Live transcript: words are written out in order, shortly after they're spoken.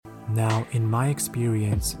Now, in my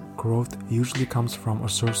experience, growth usually comes from a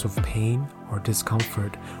source of pain or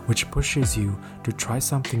discomfort, which pushes you to try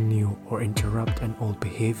something new or interrupt an old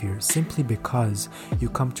behavior simply because you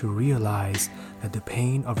come to realize that the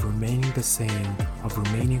pain of remaining the same, of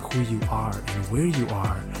remaining who you are and where you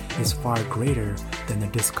are, is far greater than the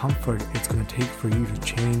discomfort it's going to take for you to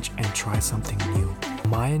change and try something new.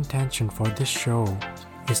 My intention for this show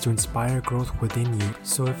is to inspire growth within you.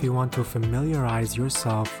 So if you want to familiarize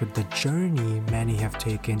yourself with the journey many have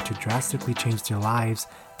taken to drastically change their lives,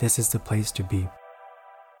 this is the place to be.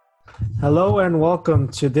 Hello and welcome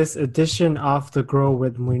to this edition of the Grow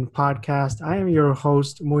with Muin podcast. I am your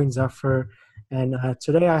host, Muin Zafar, and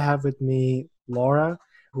today I have with me Laura,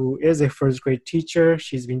 who is a first grade teacher.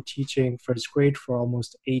 She's been teaching first grade for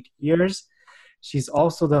almost 8 years. She's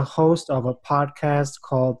also the host of a podcast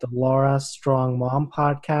called the Laura Strongmom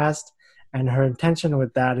podcast. And her intention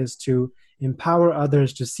with that is to empower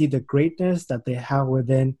others to see the greatness that they have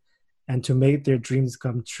within and to make their dreams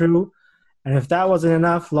come true. And if that wasn't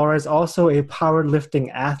enough, Laura is also a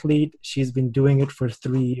powerlifting athlete. She's been doing it for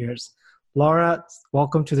 3 years. Laura,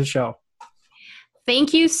 welcome to the show.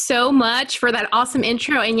 Thank you so much for that awesome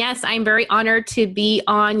intro. And yes, I'm very honored to be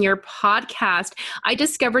on your podcast. I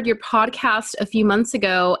discovered your podcast a few months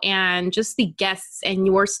ago, and just the guests and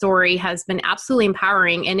your story has been absolutely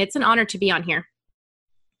empowering. And it's an honor to be on here.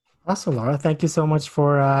 Awesome, Laura. Thank you so much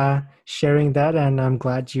for sharing that. And I'm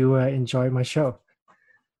glad you enjoyed my show.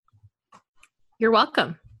 You're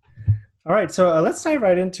welcome. All right. So let's dive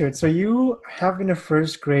right into it. So you have been a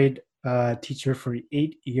first grade teacher for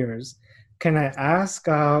 8 years. Can I ask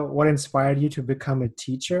what inspired you to become a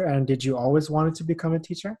teacher? And did you always want to become a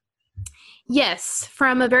teacher? Yes.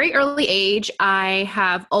 From a very early age, I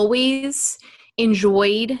have always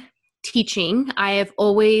enjoyed teaching. I have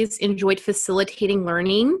always enjoyed facilitating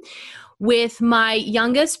learning. With my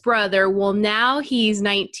youngest brother, well, now he's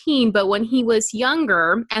 19, but when he was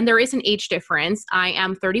younger, and there is an age difference, I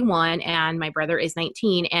am 31 and my brother is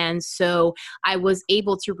 19. And so I was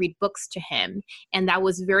able to read books to him. And that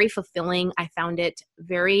was very fulfilling. I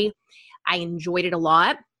enjoyed it a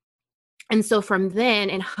lot. And so from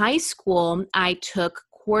then in high school, I took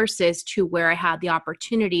courses to where I had the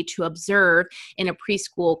opportunity to observe in a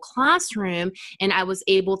preschool classroom, and I was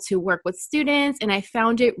able to work with students, and I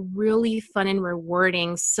found it really fun and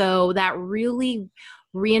rewarding. So that really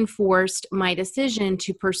reinforced my decision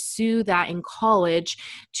to pursue that in college,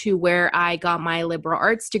 to where I got my liberal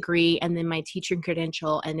arts degree and then my teaching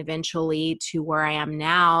credential, and eventually to where I am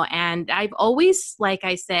now. And I've always, like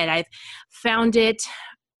I said, I've found it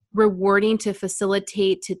rewarding to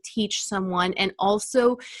facilitate, to teach someone, and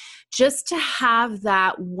also just to have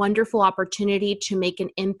that wonderful opportunity to make an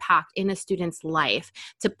impact in a student's life,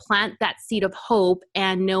 to plant that seed of hope,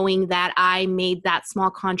 and knowing that I made that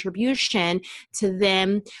small contribution to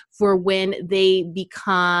them for when they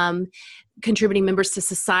become contributing members to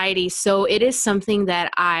society. So it is something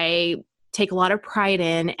that I take a lot of pride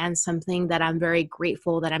in, and something that I'm very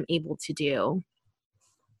grateful that I'm able to do.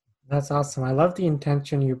 That's awesome. I love the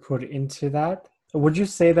intention you put into that. Would you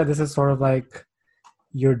say that this is sort of like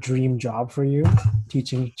your dream job for you,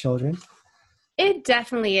 teaching children? It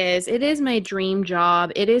definitely is. It is my dream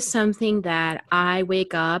job. It is something that I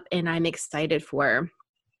wake up and I'm excited for.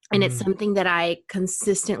 And it's something that I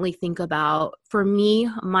consistently think about. For me,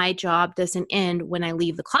 my job doesn't end when I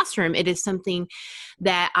leave the classroom. It is something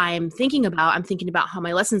that I'm thinking about. I'm thinking about how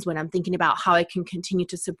my lessons went. I'm thinking about how I can continue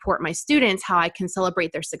to support my students, how I can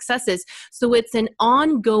celebrate their successes. So it's an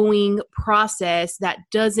ongoing process that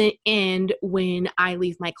doesn't end when I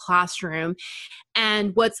leave my classroom.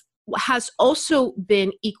 And what has also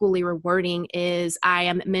been equally rewarding is I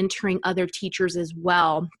am mentoring other teachers as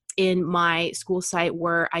well in my school site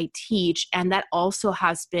where I teach. And that also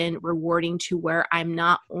has been rewarding, to where I'm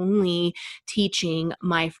not only teaching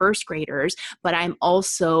my first graders, but I'm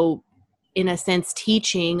also, in a sense,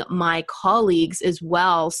 teaching my colleagues as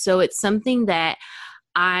well. So it's something that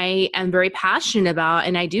I am very passionate about,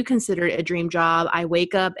 and I do consider it a dream job. I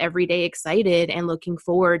wake up every day excited and looking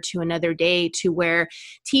forward to another day, to where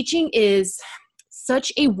teaching is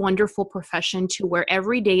such a wonderful profession, to where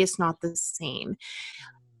every day is not the same.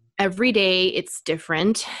 Every day it's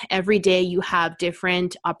different. Every day you have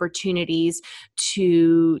different opportunities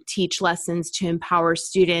to teach lessons, to empower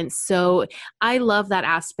students. So I love that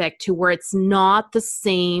aspect, to where it's not the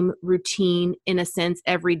same routine in a sense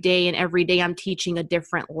every day. And every day I'm teaching a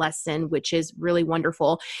different lesson, which is really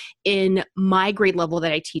wonderful. In my grade level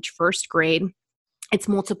that I teach, first grade, it's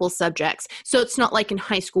multiple subjects. So it's not like in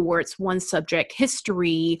high school where it's one subject,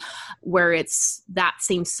 history, where it's that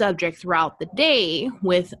same subject throughout the day.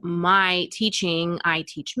 With my teaching, I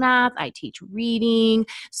teach math, I teach reading.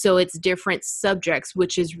 So it's different subjects,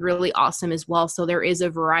 which is really awesome as well. So there is a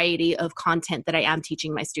variety of content that I am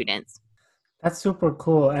teaching my students. That's super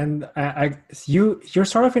cool. And you're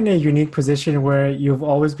sort of in a unique position where you've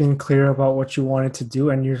always been clear about what you wanted to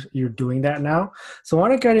do, and you're doing that now. So I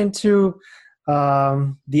want to get into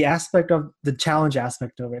the aspect of the challenge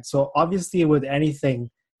aspect of it. So obviously with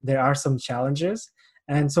anything, there are some challenges.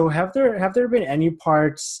 And so have there been any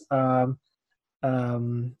parts in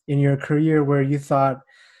your career where you thought,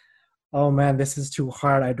 oh man, this is too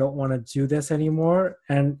hard, I don't want to do this anymore?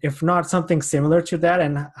 And if not, something similar to that,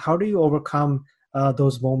 and how do you overcome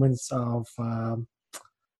those moments of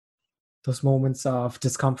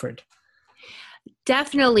discomfort?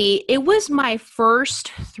 Definitely. It was my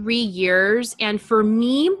first 3 years. And for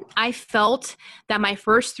me, I felt that my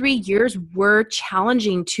first 3 years were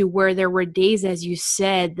challenging, to where there were days, as you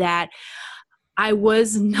said, that I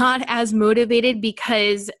was not as motivated,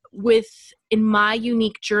 because in my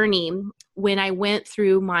unique journey, when I went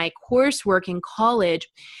through my coursework in college,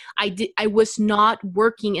 I was not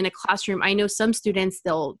working in a classroom. I know some students,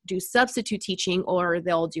 they'll do substitute teaching or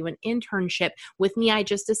they'll do an internship. With me, I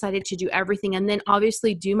just decided to do everything, and then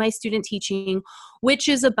obviously do my student teaching, which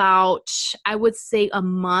is about, I would say, a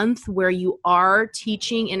month where you are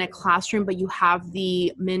teaching in a classroom, but you have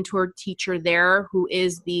the mentor teacher there who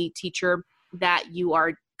is the teacher that you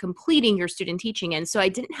are completing your student teaching in. So I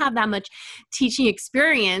didn't have that much teaching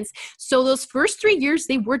experience. So those first 3 years,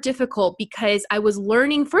 they were difficult, because I was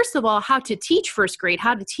learning, first of all, how to teach first grade,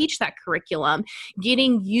 how to teach that curriculum,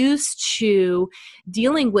 getting used to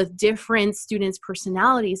dealing with different students'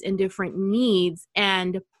 personalities and different needs,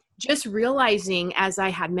 and just realizing, as I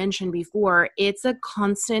had mentioned before, it's a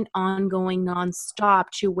constant, ongoing,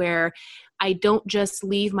 nonstop, to where I don't just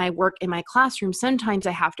leave my work in my classroom. Sometimes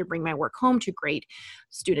I have to bring my work home to grade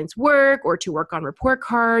students' work, or to work on report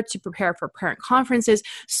cards, to prepare for parent conferences.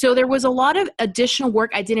 So there was a lot of additional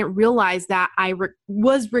work I didn't realize that I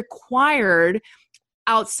was required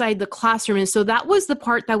outside the classroom. And so that was the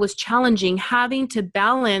part that was challenging, having to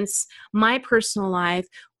balance my personal life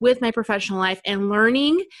with my professional life, and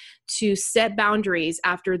learning to set boundaries.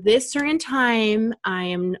 After this certain time,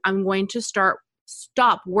 I'm going to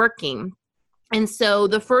stop working. And so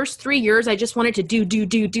the first 3 years, I just wanted to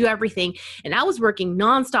do everything. And I was working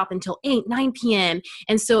nonstop until 8, 9 p.m.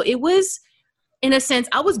 And so it was, in a sense,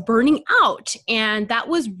 I was burning out. And that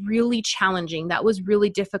was really challenging. That was really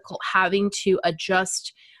difficult, having to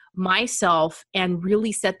adjust myself and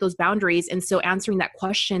really set those boundaries. And so answering that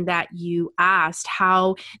question that you asked,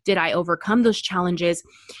 how did I overcome those challenges?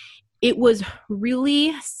 It was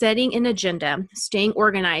really setting an agenda, staying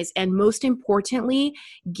organized, and most importantly,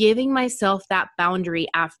 giving myself that boundary.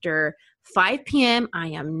 After 5 p.m., I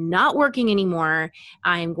am not working anymore.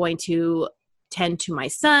 I am going to tend to my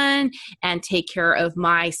son and take care of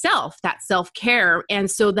myself, that self-care. And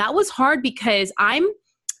so that was hard, because I'm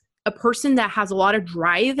a person that has a lot of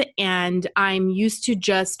drive, and I'm used to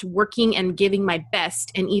just working and giving my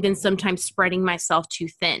best, and even sometimes spreading myself too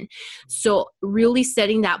thin. So really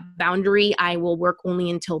setting that boundary, I will work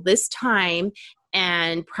only until this time,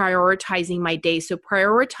 and prioritizing my day. So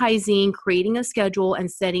prioritizing, creating a schedule,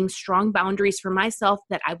 and setting strong boundaries for myself,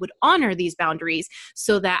 that I would honor these boundaries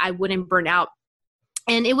so that I wouldn't burn out.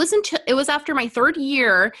 And it was after my third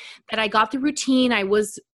year that I got the routine. I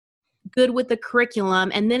was good with the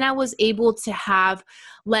curriculum, and then I was able to have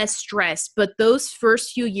less stress. But those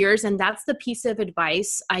first few years, and that's the piece of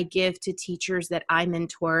advice I give to teachers that I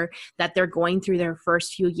mentor, that they're going through their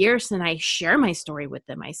first few years, and I share my story with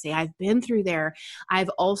them. I say, I've been through there. I've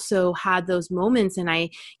also had those moments, and I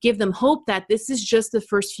give them hope that this is just the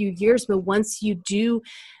first few years. But once you do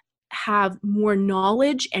have more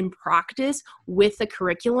knowledge and practice with the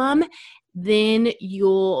curriculum, then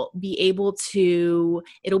you'll be able to,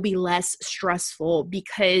 it'll be less stressful,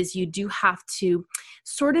 because you do have to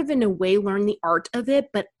sort of, in a way, learn the art of it,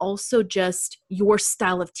 but also just your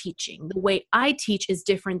style of teaching. The way I teach is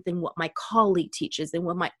different than what my colleague teaches, than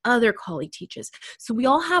what my other colleague teaches. So we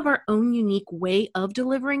all have our own unique way of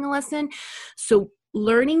delivering a lesson. So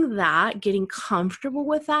learning that, getting comfortable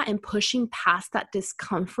with that, and pushing past that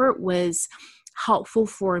discomfort was helpful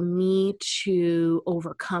for me to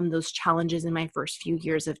overcome those challenges in my first few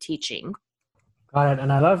years of teaching. Got it.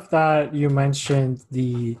 And I love that you mentioned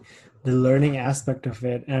the learning aspect of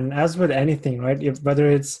it. And as with anything, right, whether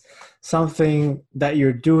it's something that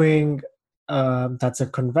you're doing that's a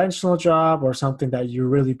conventional job, or something that you're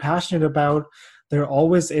really passionate about, there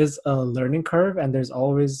always is a learning curve, and there's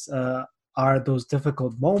always are those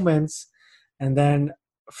difficult moments. And then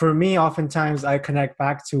for me, oftentimes I connect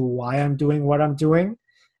back to why I'm doing what I'm doing,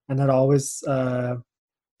 and that always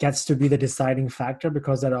gets to be the deciding factor,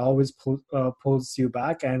 because that always pulls you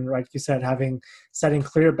back. And like you said, setting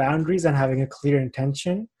clear boundaries and having a clear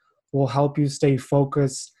intention will help you stay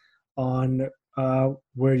focused on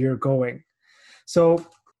where you're going. So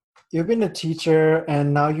you've been a teacher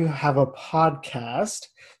and now you have a podcast.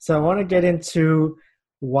 So I want to get into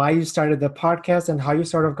why you started the podcast and how you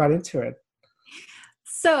sort of got into it.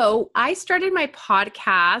 So I started my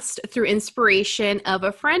podcast through inspiration of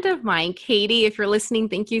a friend of mine, Katie. If you're listening,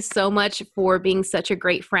 thank you so much for being such a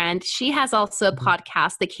great friend. She has also a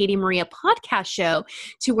podcast, the Katie Maria Podcast Show,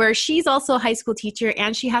 to where she's also a high school teacher,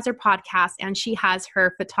 and she has her podcast, and she has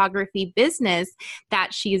her photography business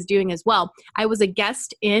that she is doing as well. I was a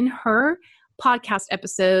guest in her podcast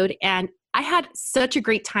episode, and I had such a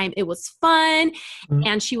great time. It was fun,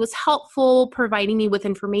 and she was helpful, providing me with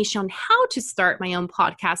information on how to start my own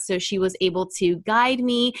podcast. So she was able to guide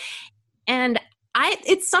me. And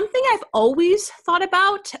it's something I've always thought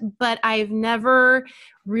about, but I've never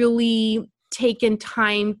really taken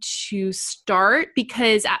time to start,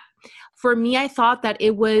 because for me, I thought that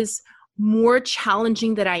it was more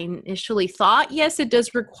challenging than I initially thought. Yes, it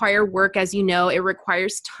does require work. As you know, it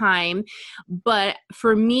requires time. But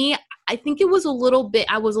for me, I think I was a little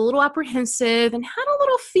apprehensive and had a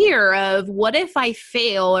little fear of what if I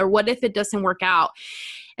fail, or what if it doesn't work out.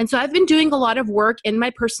 And so I've been doing a lot of work in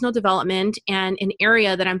my personal development, and an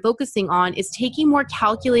area that I'm focusing on is taking more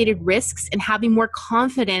calculated risks and having more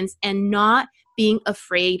confidence and not being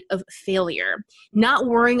afraid of failure, not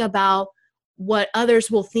worrying about what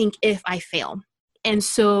others will think if I fail. And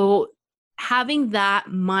so having that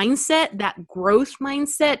mindset, that growth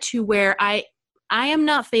mindset, to where I am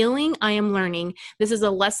not failing, I am learning. This is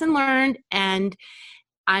a lesson learned, and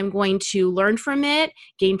I'm going to learn from it,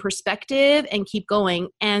 gain perspective, and keep going.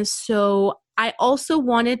 And so I also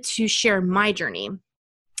wanted to share my journey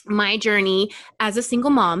as a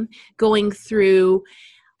single mom, going through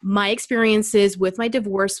my experiences with my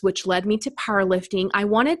divorce, which led me to powerlifting. I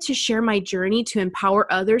wanted to share my journey to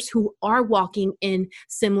empower others who are walking in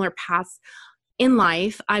similar paths in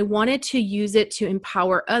life. I wanted to use it to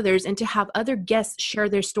empower others and to have other guests share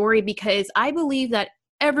their story, because I believe that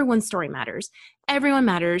everyone's story matters. Everyone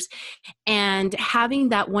matters. And having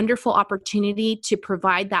that wonderful opportunity to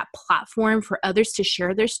provide that platform for others to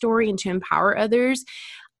share their story and to empower others,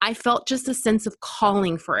 I felt just a sense of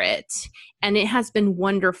calling for it, and it has been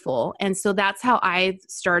wonderful. And so that's how I've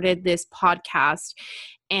started this podcast,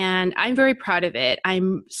 and I'm very proud of it.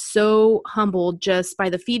 I'm so humbled just by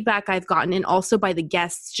the feedback I've gotten, and also by the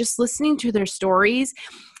guests, just listening to their stories.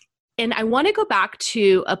 And I want to go back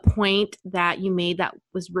to a point that you made that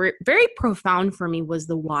was very profound for me, was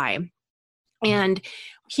the why. And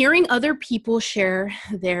hearing other people share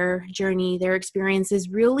their journey, their experiences,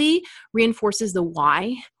 really reinforces the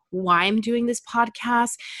why I'm doing this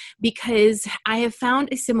podcast, because I have found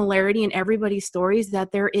a similarity in everybody's stories,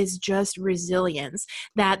 that there is just resilience,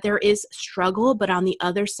 that there is struggle, but on the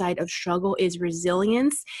other side of struggle is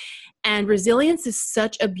resilience. And resilience is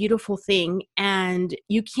such a beautiful thing, and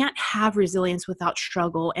you can't have resilience without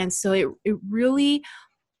struggle. And so it really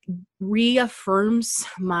reaffirms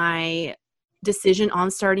my decision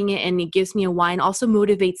on starting it, and it gives me a why, and also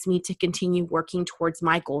motivates me to continue working towards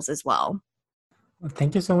my goals as well.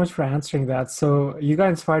 Thank you so much for answering that. So you got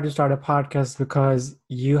inspired to start a podcast because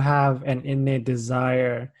you have an innate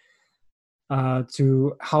desire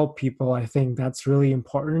to help people. I think that's really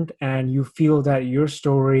important. And you feel that your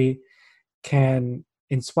story can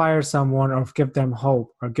inspire someone, or give them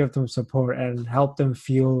hope, or give them support, and help them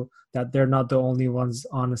feel that they're not the only ones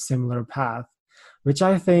on a similar path, which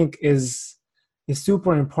I think is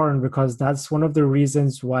super important, because that's one of the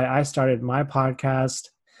reasons why I started my podcast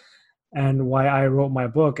and why I wrote my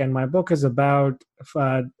book. And my book is about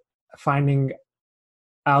finding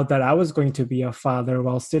out that I was going to be a father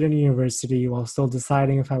while still in university, while still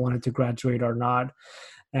deciding if I wanted to graduate or not.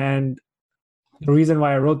 And the reason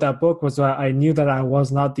why I wrote that book was that I knew that I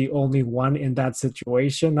was not the only one in that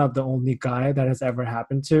situation, not the only guy that has ever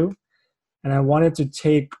happened to. And I wanted to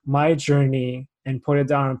take my journey and put it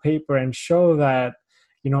down on paper and show that,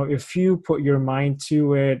 if you put your mind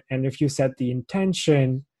to it, and if you set the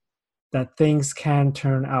intention, that things can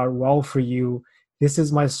turn out well for you. This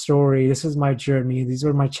is my story. This is my journey. These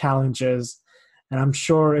are my challenges. And I'm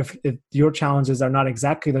sure if your challenges are not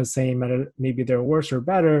exactly the same, and maybe they're worse or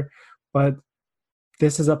better, but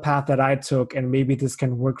this is a path that I took, and maybe this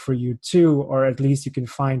can work for you too, or at least you can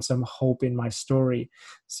find some hope in my story.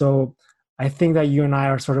 So I think that you and I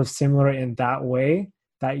are sort of similar in that way,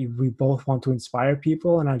 that we both want to inspire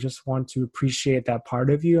people. And I just want to appreciate that part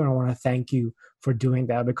of you. And I want to thank you for doing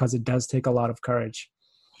that, because it does take a lot of courage.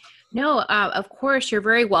 No, of course, you're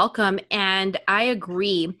very welcome. And I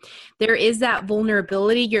agree. There is that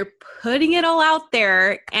vulnerability. You're putting it all out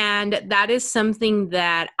there. And that is something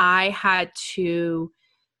that I had to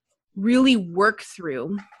really work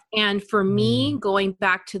through. And for me, going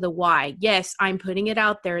back to the why, yes, I'm putting it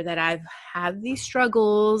out there that I've had these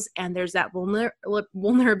struggles, and there's that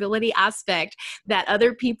vulnerability aspect that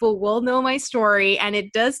other people will know my story. And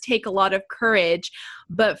it does take a lot of courage.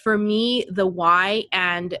 But for me, the why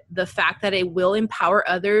and the fact that it will empower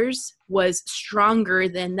others was stronger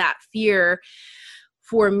than that fear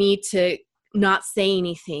for me to not say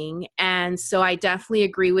anything. And so I definitely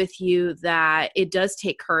agree with you that it does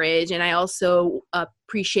take courage. And I also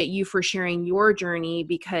appreciate you for sharing your journey,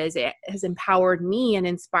 because it has empowered me and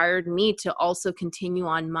inspired me to also continue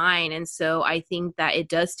on mine. And so I think that it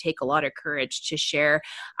does take a lot of courage to share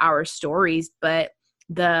our stories. But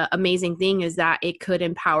the amazing thing is that it could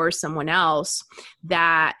empower someone else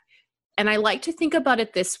that, and I like to think about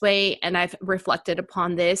it this way, and I've reflected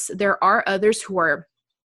upon this. There are others who are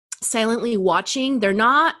silently watching. They're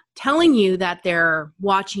not telling you that they're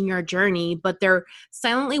watching your journey, but they're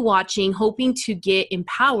silently watching, hoping to get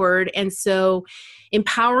empowered. And so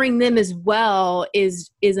empowering them as well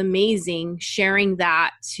is amazing, sharing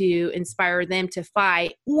that to inspire them to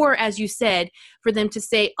fight. Or as you said, for them to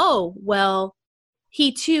say, oh, well,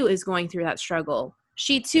 he too is going through that struggle.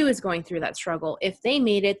 She too is going through that struggle. If they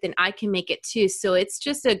made it, then I can make it too. So it's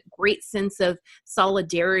just a great sense of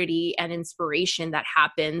solidarity and inspiration that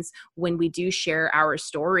happens when we do share our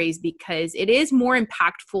stories, because it is more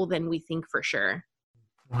impactful than we think for sure.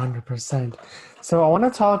 100%. So I want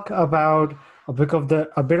to talk about a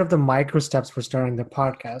bit of the micro steps for starting the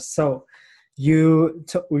podcast. So you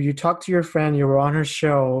talked to your friend, you were on her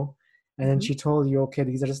show, and then she told you, okay,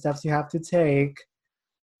 these are the steps you have to take.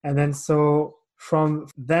 And then so from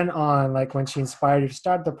then on, like when she inspired you to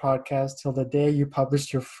start the podcast till the day you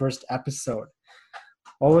published your first episode,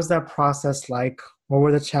 what was that process like? What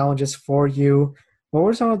were the challenges for you? What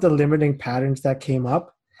were some of the limiting patterns that came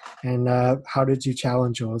up? And how did you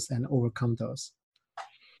challenge those and overcome those?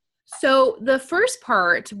 So the first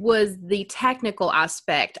part was the technical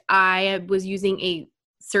aspect. I was using a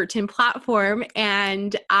certain platform,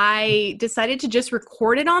 and I decided to just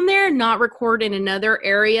record it on there, not record in another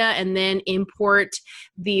area and then import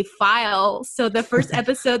the file. So the first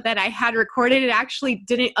episode that I had recorded, it actually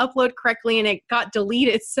didn't upload correctly and it got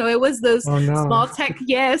deleted. So it was those those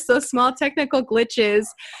small technical glitches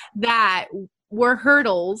that were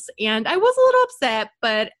hurdles, and I was a little upset.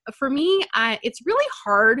 But for me, it's really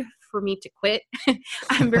hard for me to quit.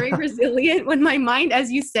 I'm very resilient when my mind, as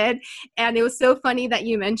you said, and it was so funny that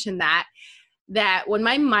you mentioned that when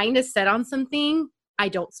my mind is set on something, I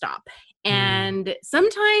don't stop. And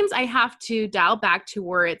sometimes I have to dial back to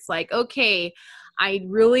where it's like, okay, I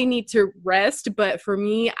really need to rest. But for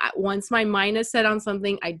me, once my mind is set on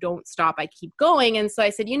something, I don't stop. I keep going. And so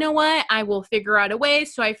I said, you know what? I will figure out a way.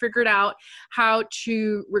 So I figured out how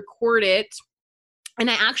to record it. And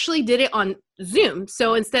I actually did it on Zoom.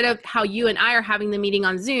 So instead of how you and I are having the meeting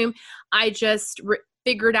on Zoom, I just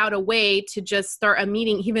figured out a way to just start a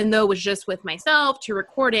meeting, even though it was just with myself, to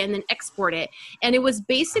record it and then export it. And it was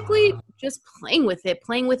basically just playing with it,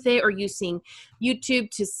 or using YouTube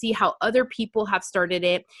to see how other people have started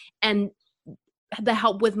it, and the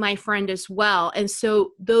help with my friend as well. And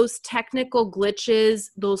so those technical glitches,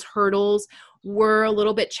 those hurdles were a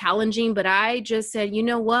little bit challenging, but I just said, you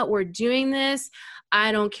know what, we're doing this.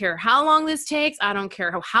 I don't care how long this takes. I don't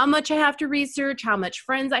care how much I have to research, how much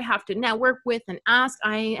friends I have to network with and ask.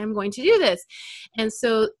 I am going to do this. And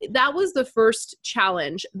so that was the first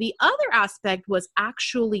challenge. The other aspect was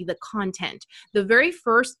actually the content. The very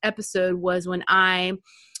first episode was when I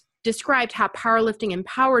described how powerlifting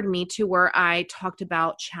empowered me, to where I talked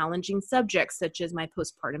about challenging subjects such as my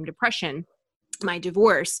postpartum depression, my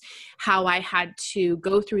divorce, how I had to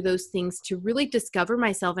go through those things to really discover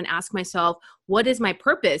myself and ask myself, what is my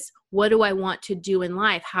purpose? What do I want to do in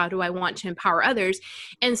life? How do I want to empower others?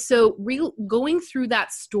 And so going through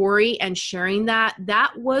that story and sharing that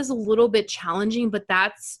was a little bit challenging, but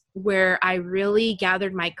that's where I really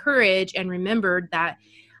gathered my courage and remembered that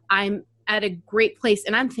I'm at a great place,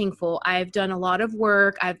 and I'm thankful. I've done a lot of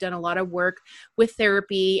work. I've done a lot of work with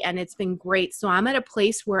therapy, and it's been great. So I'm at a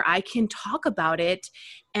place where I can talk about it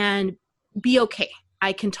and be okay.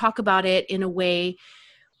 I can talk about it in a way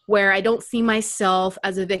where I don't see myself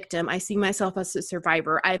as a victim. I see myself as a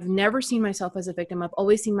survivor. I've never seen myself as a victim. I've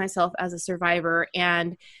always seen myself as a survivor,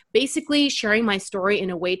 and basically sharing my story in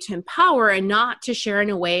a way to empower and not to share in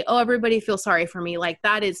a way, oh, everybody feels sorry for me. Like,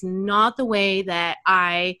 that is not the way that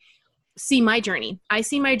I see my journey. I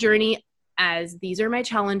see my journey as these are my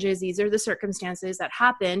challenges. These are the circumstances that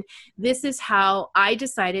happened. This is how I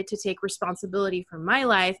decided to take responsibility for my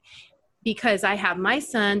life, because I have my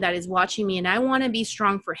son that is watching me and I want to be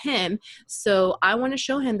strong for him. So I want to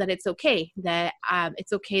show him that it's okay, that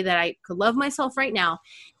I could love myself right now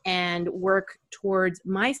and work towards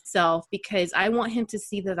myself, because I want him to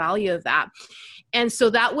see the value of that. And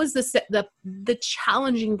so that was the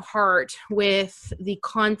challenging part with the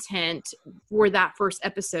content for that first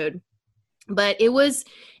episode. But it was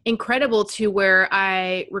incredible to where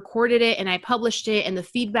I recorded it and I published it, and the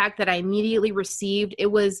feedback that I immediately received,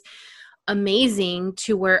 it was amazing,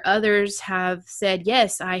 to where others have said,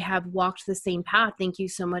 yes, I have walked the same path. Thank you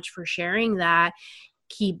so much for sharing that.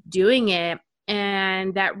 Keep doing it.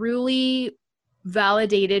 And that really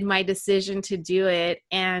validated my decision to do it.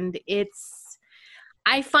 And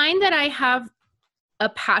I find that I have a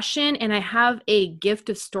passion and I have a gift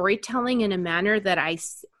of storytelling in a manner that I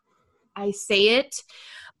say it,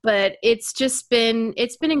 but it's been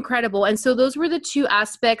incredible. And so those were the two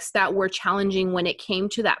aspects that were challenging when it came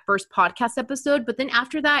to that first podcast episode. But then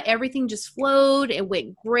after that, everything just flowed. It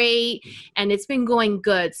went great and it's been going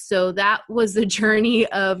good. So that was the journey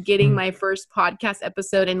of getting my first podcast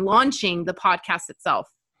episode and launching the podcast itself.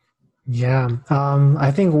 Yeah.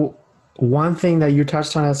 I think one thing that you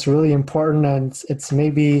touched on that's really important, and it's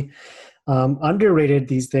maybe underrated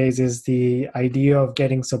these days, is the idea of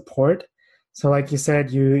getting support. So like you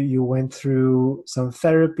said, you went through some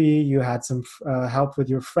therapy, you had some help with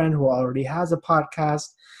your friend who already has a podcast,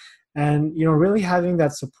 and really having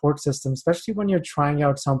that support system, especially when you're trying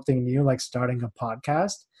out something new, like starting a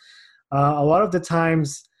podcast. A lot of the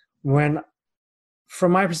times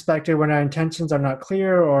from my perspective, when our intentions are not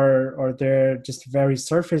clear or they're just very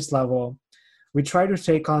surface level, we try to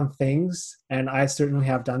take on things, and I certainly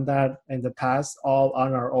have done that in the past, all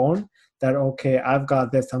on our own. That, okay, I've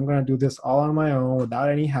got this, I'm going to do this all on my own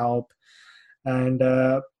without any help. And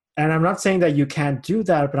I'm not saying that you can't do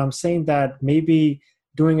that, but I'm saying that maybe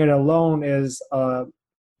doing it alone is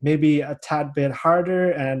maybe a tad bit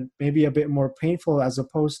harder and maybe a bit more painful, as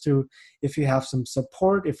opposed to if you have some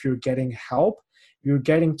support, if you're getting help, you're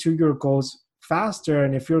getting to your goals faster.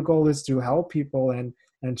 And if your goal is to help people and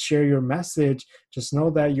share your message, just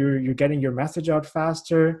know that you're getting your message out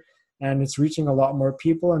faster, and it's reaching a lot more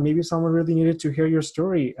people. And maybe someone really needed to hear your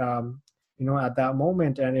story, at that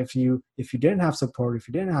moment. And if you didn't have support, if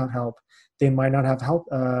you didn't have help, they might not have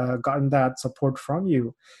gotten that support from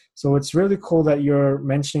you. So it's really cool that you're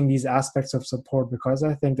mentioning these aspects of support, because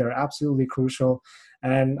I think they're absolutely crucial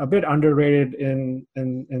and a bit underrated in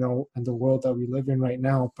the world that we live in right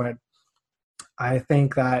now. But I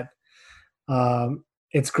think that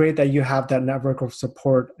it's great that you have that network of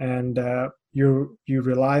support, and you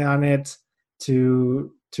rely on it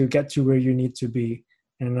to get to where you need to be.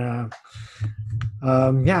 And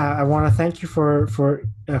I want to thank you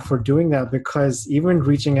for doing that, because even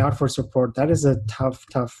reaching out for support, that is a tough.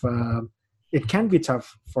 It can be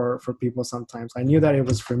tough for people sometimes. I knew that it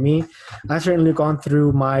was for me. I've certainly gone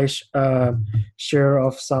through my share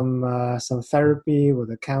of some therapy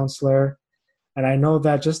with a counselor. And I know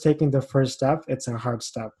that just taking the first step, it's a hard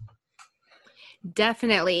step.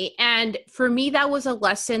 Definitely. And for me, that was a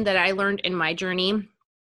lesson that I learned in my journey.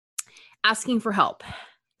 Asking for help.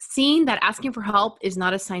 Seeing that asking for help is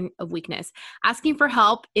not a sign of weakness. Asking for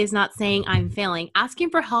help is not saying I'm failing. Asking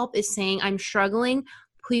for help is saying I'm struggling.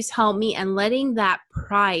 Please help me. And letting that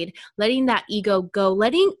pride, letting that ego go,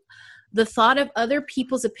 letting the thought of other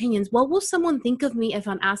people's opinions. What will someone think of me if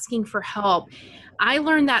I'm asking for help? I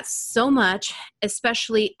learned that so much,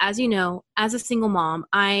 especially, as you know, as a single mom.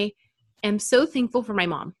 I am so thankful for my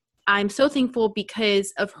mom. I'm so thankful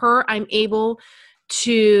because of her. I'm able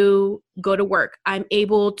to go to work. I'm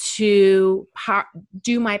able to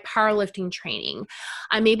do my powerlifting training.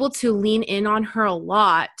 I'm able to lean in on her a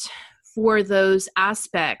lot for those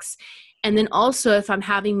aspects. And then also, if I'm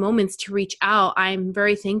having moments to reach out, I'm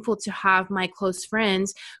very thankful to have my close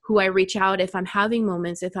friends who I reach out if I'm having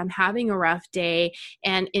moments, if I'm having a rough day.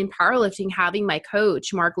 And in powerlifting, having my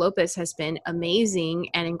coach, Mark Lopez, has been amazing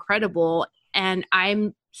and incredible. And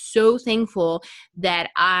I'm so thankful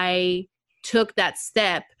that I took that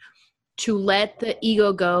step to let the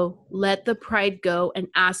ego go, let the pride go, and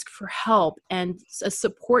ask for help. And a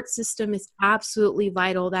support system is absolutely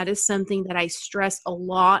vital. That is something that I stress a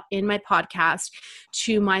lot in my podcast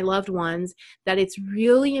to my loved ones, that it's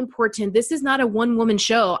really important. This is not a one-woman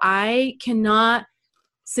show. I cannot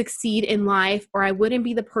succeed in life, or I wouldn't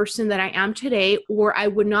be the person that I am today, or I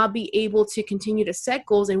would not be able to continue to set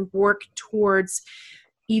goals and work towards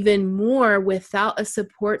even more without a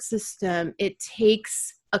support system. It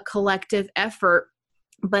takes a collective effort,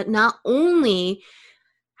 but not only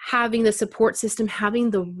having the support system,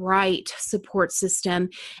 having the right support system.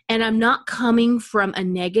 And I'm not coming from a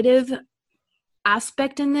negative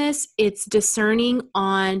aspect in this. It's discerning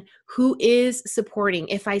on who is supporting.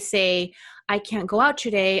 If I say, I can't go out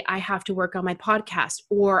today, I have to work on my podcast,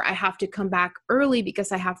 or I have to come back early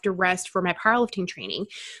because I have to rest for my powerlifting training.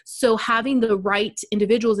 So having the right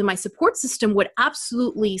individuals in my support system would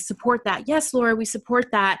absolutely support that. Yes, Laura, we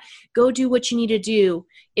support that. Go do what you need to do.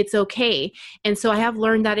 It's okay. And so I have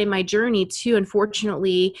learned that in my journey too,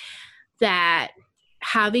 unfortunately, that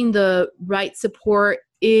having the right support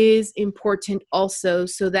is important also,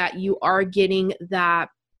 so that you are getting that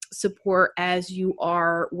support as you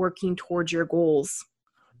are working towards your goals.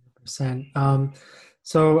 100%.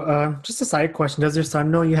 So just a side question. Does your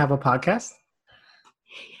son know you have a podcast?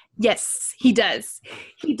 Yes, he does.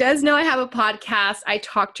 He does know I have a podcast. I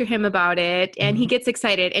talk to him about it, and he gets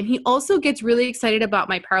excited. And he also gets really excited about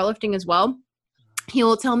my powerlifting as well. He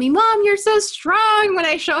will tell me, Mom, you're so strong, when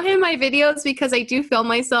I show him my videos, because I do film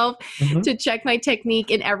myself to check my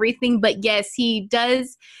technique and everything. But yes, he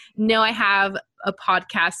does know I have a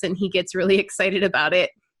podcast, and he gets really excited about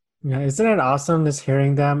it. Yeah, isn't it awesome just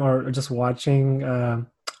hearing them, or just watching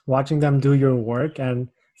them do your work? And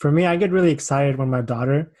for me, I get really excited when my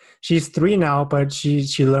daughter, she's 3 now, but she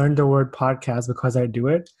learned the word podcast because I do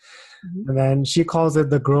it. And then she calls it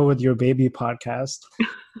the Grow With Your Baby podcast.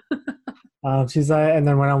 She's like, and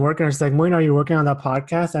then when I'm working, she's like, Moin, are you working on that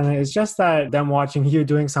podcast? And it's just that them watching you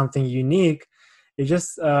doing something unique, it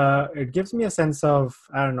just, it gives me a sense of,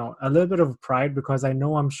 I don't know, a little bit of pride, because I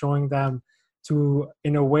know I'm showing them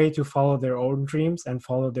in a way, to follow their own dreams and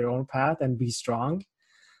follow their own path and be strong.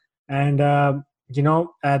 And,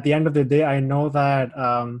 at the end of the day, I know that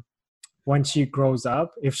when she grows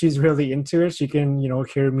up, if she's really into it, she can,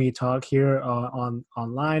 hear me talk here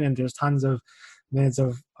online. And there's tons of minutes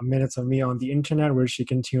of me on the internet where she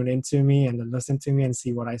can tune into me and then listen to me and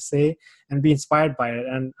see what I say and be inspired by it.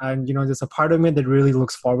 And there's a part of me that really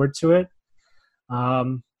looks forward to it.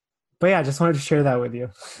 But yeah, I just wanted to share that with you.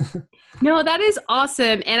 No, that is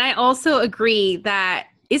awesome. And I also agree that,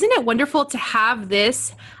 isn't it wonderful to have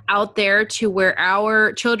this out there to where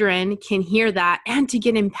our children can hear that and to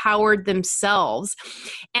get empowered themselves?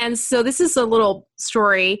 And so this is a little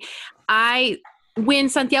story. When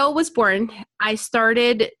Santiago was born, I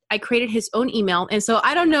created his own email. And so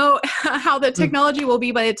I don't know how the technology will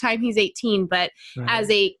be by the time he's 18, but as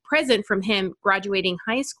a present from him graduating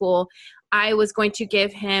high school, I was going to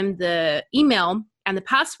give him the email and the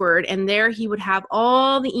password, and there he would have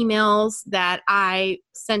all the emails that I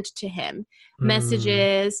sent to him,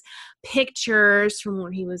 messages, pictures from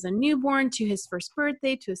when he was a newborn to his first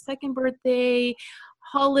birthday, to his second birthday,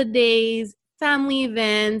 holidays, family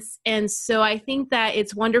events. And so I think that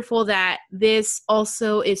it's wonderful that this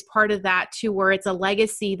also is part of that too, where it's a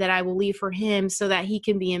legacy that I will leave for him so that he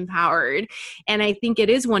can be empowered. And I think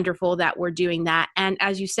it is wonderful that we're doing that. And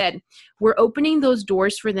as you said, we're opening those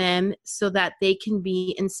doors for them so that they can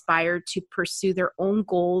be inspired to pursue their own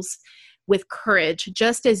goals with courage,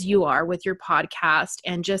 just as you are with your podcast,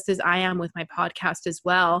 and just as I am with my podcast as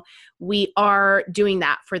well. We are doing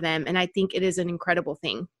that for them. And I think it is an incredible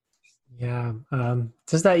thing. Yeah.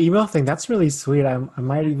 Just that email thing, that's really sweet. I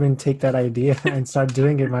might even take that idea and start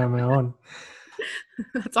doing it by my own.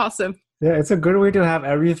 That's awesome. Yeah, it's a good way to have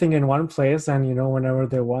everything in one place, and whenever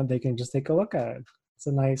they want, they can just take a look at it. It's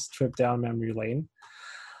a nice trip down memory lane.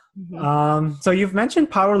 So you've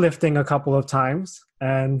mentioned powerlifting a couple of times,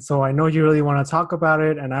 and so I know you really want to talk about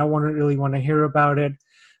it, and I really want to hear about it.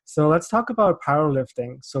 So let's talk about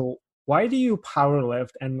powerlifting. So why do you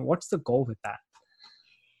powerlift, and what's the goal with that?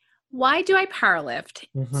 Why do I powerlift?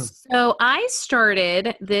 So I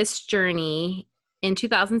started this journey in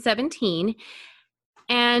 2017,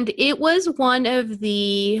 and it was one of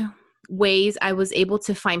the ways I was able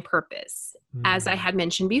to find purpose. As I had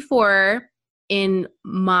mentioned before, in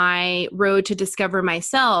my road to discover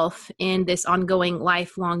myself in this ongoing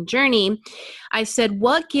lifelong journey, I said,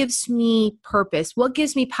 what gives me purpose? What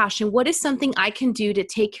gives me passion? What is something I can do to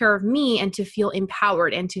take care of me and to feel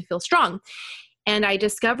empowered and to feel strong? And I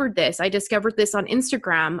discovered this. I discovered this on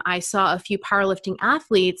Instagram. I saw a few powerlifting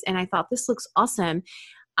athletes and I thought, this looks awesome.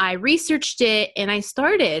 I researched it and I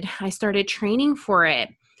started training for it.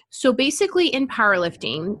 So basically in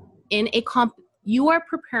powerlifting, you are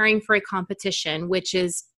preparing for a competition, which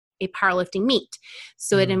is a powerlifting meet.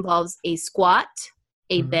 So it involves a squat,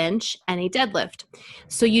 a bench, and a deadlift.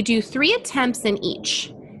 So you do 3 attempts in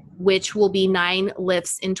each, which will be 9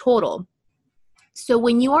 lifts in total. So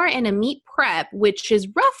when you are in a meet prep, which is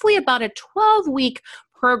roughly about a 12-week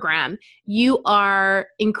program, you are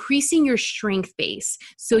increasing your strength base.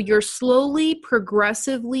 So you're slowly,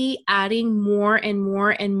 progressively adding more and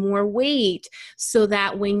more and more weight so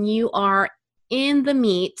that when you are in the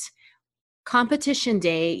meet competition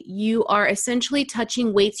day, you are essentially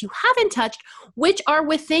touching weights you haven't touched, which are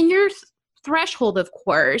within your threshold, of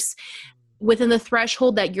course, within the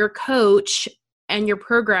threshold that your coach and your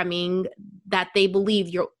programming that they believe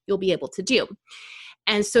you'll be able to do.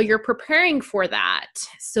 And so you're preparing for that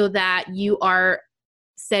so that you are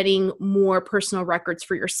setting more personal records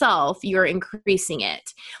for yourself. You're increasing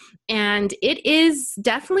it. And it is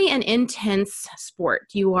definitely an intense sport.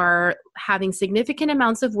 You are having significant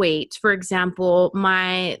amounts of weight. For example,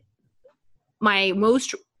 my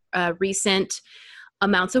most recent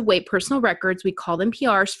amounts of weight, personal records, we call them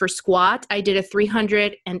PRs. For squat, I did a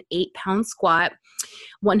 308-pound squat,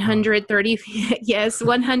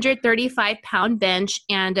 135-pound bench,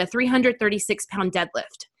 and a 336-pound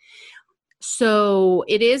deadlift. So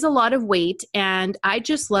it is a lot of weight, and I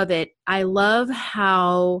just love it. I love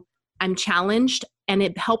how I'm challenged, and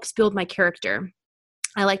it helps build my character.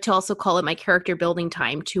 I like to also call it my character building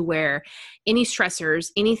time, to where any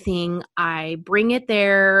stressors, anything, I bring it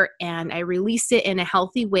there and I release it in a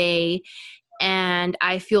healthy way. And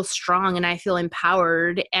I feel strong and I feel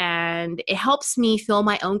empowered, and it helps me fill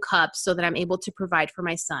my own cup so that I'm able to provide for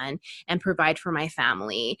my son and provide for my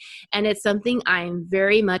family. And it's something I'm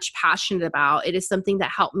very much passionate about. It is something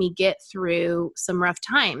that helped me get through some rough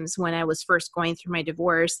times when I was first going through my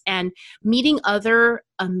divorce, and meeting other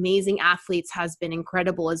amazing athletes has been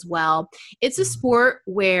incredible as well. It's a sport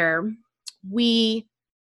where we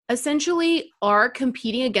essentially are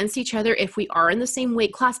competing against each other if we are in the same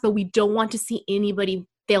weight class, but we don't want to see anybody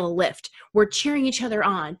fail a lift. We're cheering each other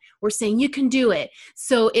on. We're saying, you can do it.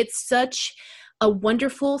 So it's such a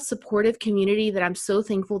wonderful, supportive community that I'm so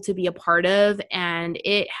thankful to be a part of. And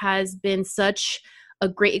it has been such a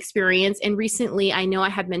great experience. And recently, I know I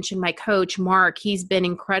had mentioned my coach, Mark. He's been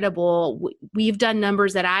incredible. We've done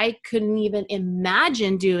numbers that I couldn't even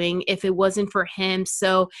imagine doing if it wasn't for him.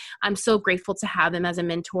 So I'm so grateful to have him as a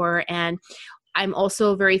mentor. And I'm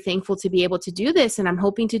also very thankful to be able to do this. And I'm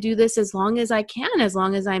hoping to do this as long as I can, as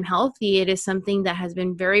long as I'm healthy. It is something that has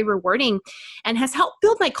been very rewarding and has helped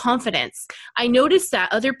build my confidence. I noticed that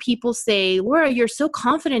other people say, Laura, you're so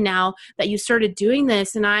confident now that you started doing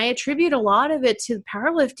this. And I attribute a lot of it to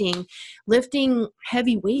powerlifting. Lifting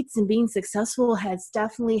heavy weights and being successful has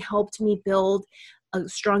definitely helped me build a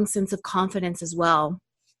strong sense of confidence as well.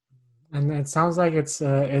 And it sounds like it's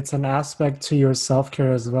an aspect to your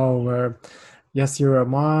self-care as well, where yes, you're a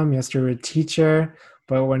mom, yes, you're a teacher,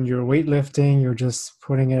 but when you're weightlifting, you're just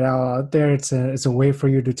putting it out there. It's a way for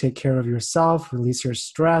you to take care of yourself, release your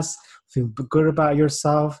stress, feel good about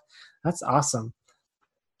yourself. That's awesome.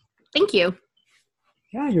 Thank you.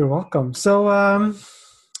 Yeah, you're welcome. So I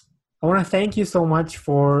want to thank you so much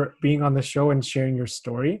for being on the show and sharing your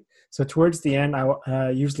story. So towards the end,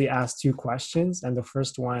 I usually ask 2 questions, and the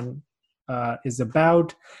first one is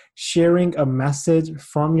about sharing a message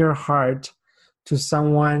from your heart to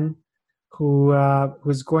someone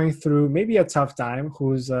who's going through maybe a tough time,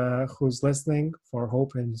 who's listening for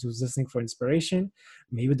hope and who's listening for inspiration.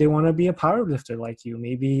 Maybe they want to be a powerlifter like you.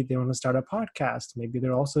 Maybe they want to start a podcast. Maybe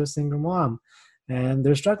they're also a single mom and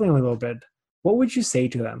they're struggling a little bit. What would you say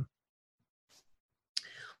to them?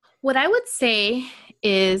 What I would say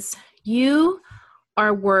is you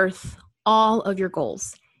are worth all of your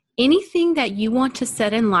goals. Anything that you want to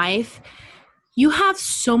set in life, you have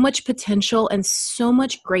so much potential and so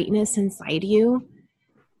much greatness inside you.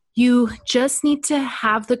 You just need to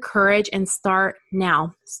have the courage and start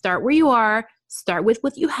now. Start where you are. Start with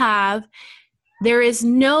what you have. There is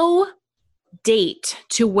no date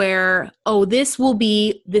to where, this will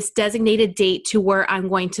be this designated date to where I'm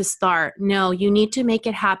going to start. No, you need to make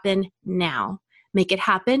it happen now. Make it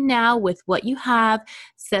happen now with what you have.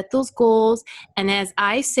 Set those goals. And as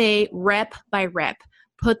I say, rep by rep.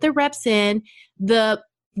 Put the reps in. The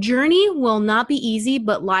journey will not be easy,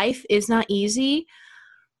 but life is not easy.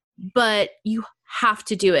 But you have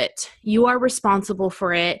to do it. You are responsible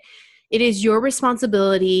for it. It is your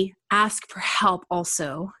responsibility ask for help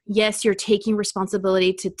also. Yes, you're taking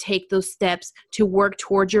responsibility to take those steps to work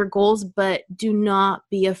towards your goals, but do not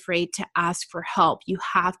be afraid to ask for help. You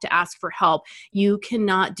have to ask for help. You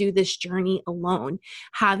cannot do this journey alone.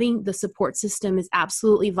 Having the support system is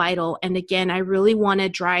absolutely vital. And again, I really want to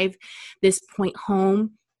drive this point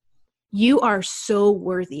home. You are so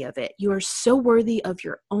worthy of it. You are so worthy of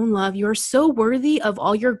your own love. You are so worthy of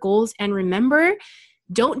all your goals. And remember,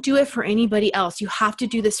 don't do it for anybody else. You have to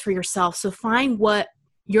do this for yourself. So find what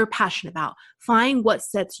you're passionate about. Find what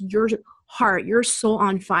sets your heart, your soul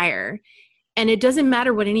on fire. And it doesn't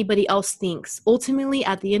matter what anybody else thinks. Ultimately,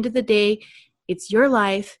 at the end of the day, it's your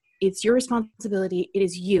life. It's your responsibility. It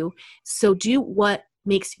is you. So do what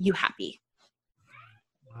makes you happy.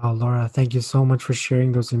 Wow, Laura, thank you so much for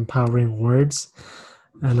sharing those empowering words.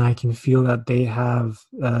 And I can feel that they have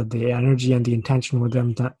the energy and the intention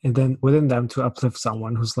within them to uplift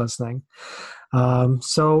someone who's listening.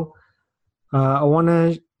 So I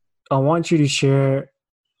want you to share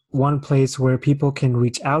one place where people can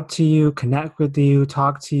reach out to you, connect with you,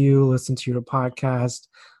 talk to you, listen to your podcast.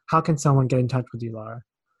 How can someone get in touch with you, Laura?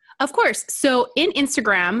 Of course. So in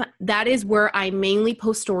Instagram, that is where I mainly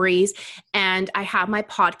post stories, and I have my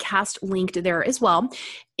podcast linked there as well.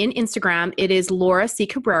 In Instagram, it is Laura C.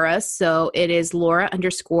 Cabrera. So it is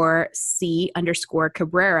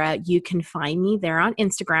Laura_C_Cabrera. You can find me there on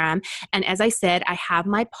Instagram. And as I said, I have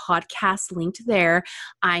my podcast linked there.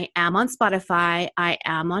 I am on Spotify. I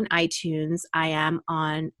am on iTunes. I am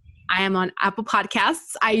on Apple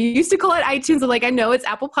Podcasts. I used to call it iTunes. I know it's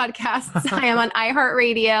Apple Podcasts. I am on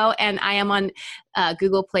iHeartRadio, and I am on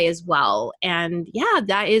Google Play as well. And yeah,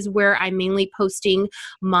 that is where I'm mainly posting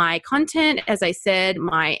my content. As I said,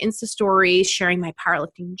 my Insta stories, sharing my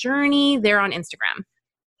powerlifting journey. They're on Instagram.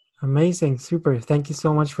 Amazing. Super. Thank you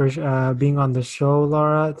so much for being on the show,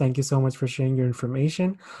 Laura. Thank you so much for sharing your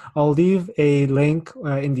information. I'll leave a link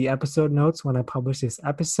in the episode notes when I publish this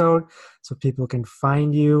episode so people can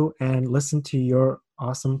find you and listen to your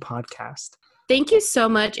awesome podcast. Thank you so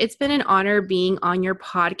much. It's been an honor being on your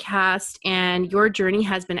podcast, and your journey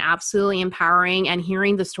has been absolutely empowering, and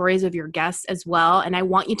hearing the stories of your guests as well. And I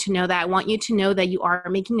want you to know that. I want you to know that you are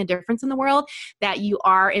making a difference in the world, that you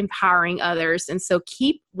are empowering others. And so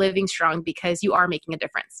keep living strong, because you are making a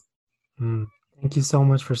difference. Thank you so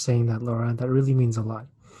much for saying that, Laura. That really means a lot.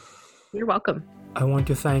 You're welcome. I want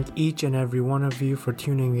to thank each and every one of you for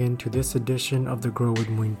tuning in to this edition of the Grow with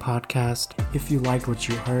Moin podcast. If you liked what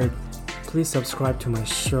you heard, please subscribe to my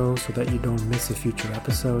show so that you don't miss a future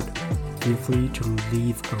episode. Feel free to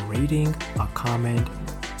leave a rating, a comment.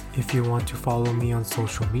 If you want to follow me on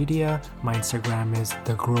social media, my Instagram is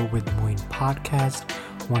the Grow with Moin podcast.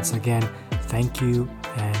 Once again, thank you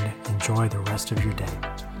and enjoy the rest of your day.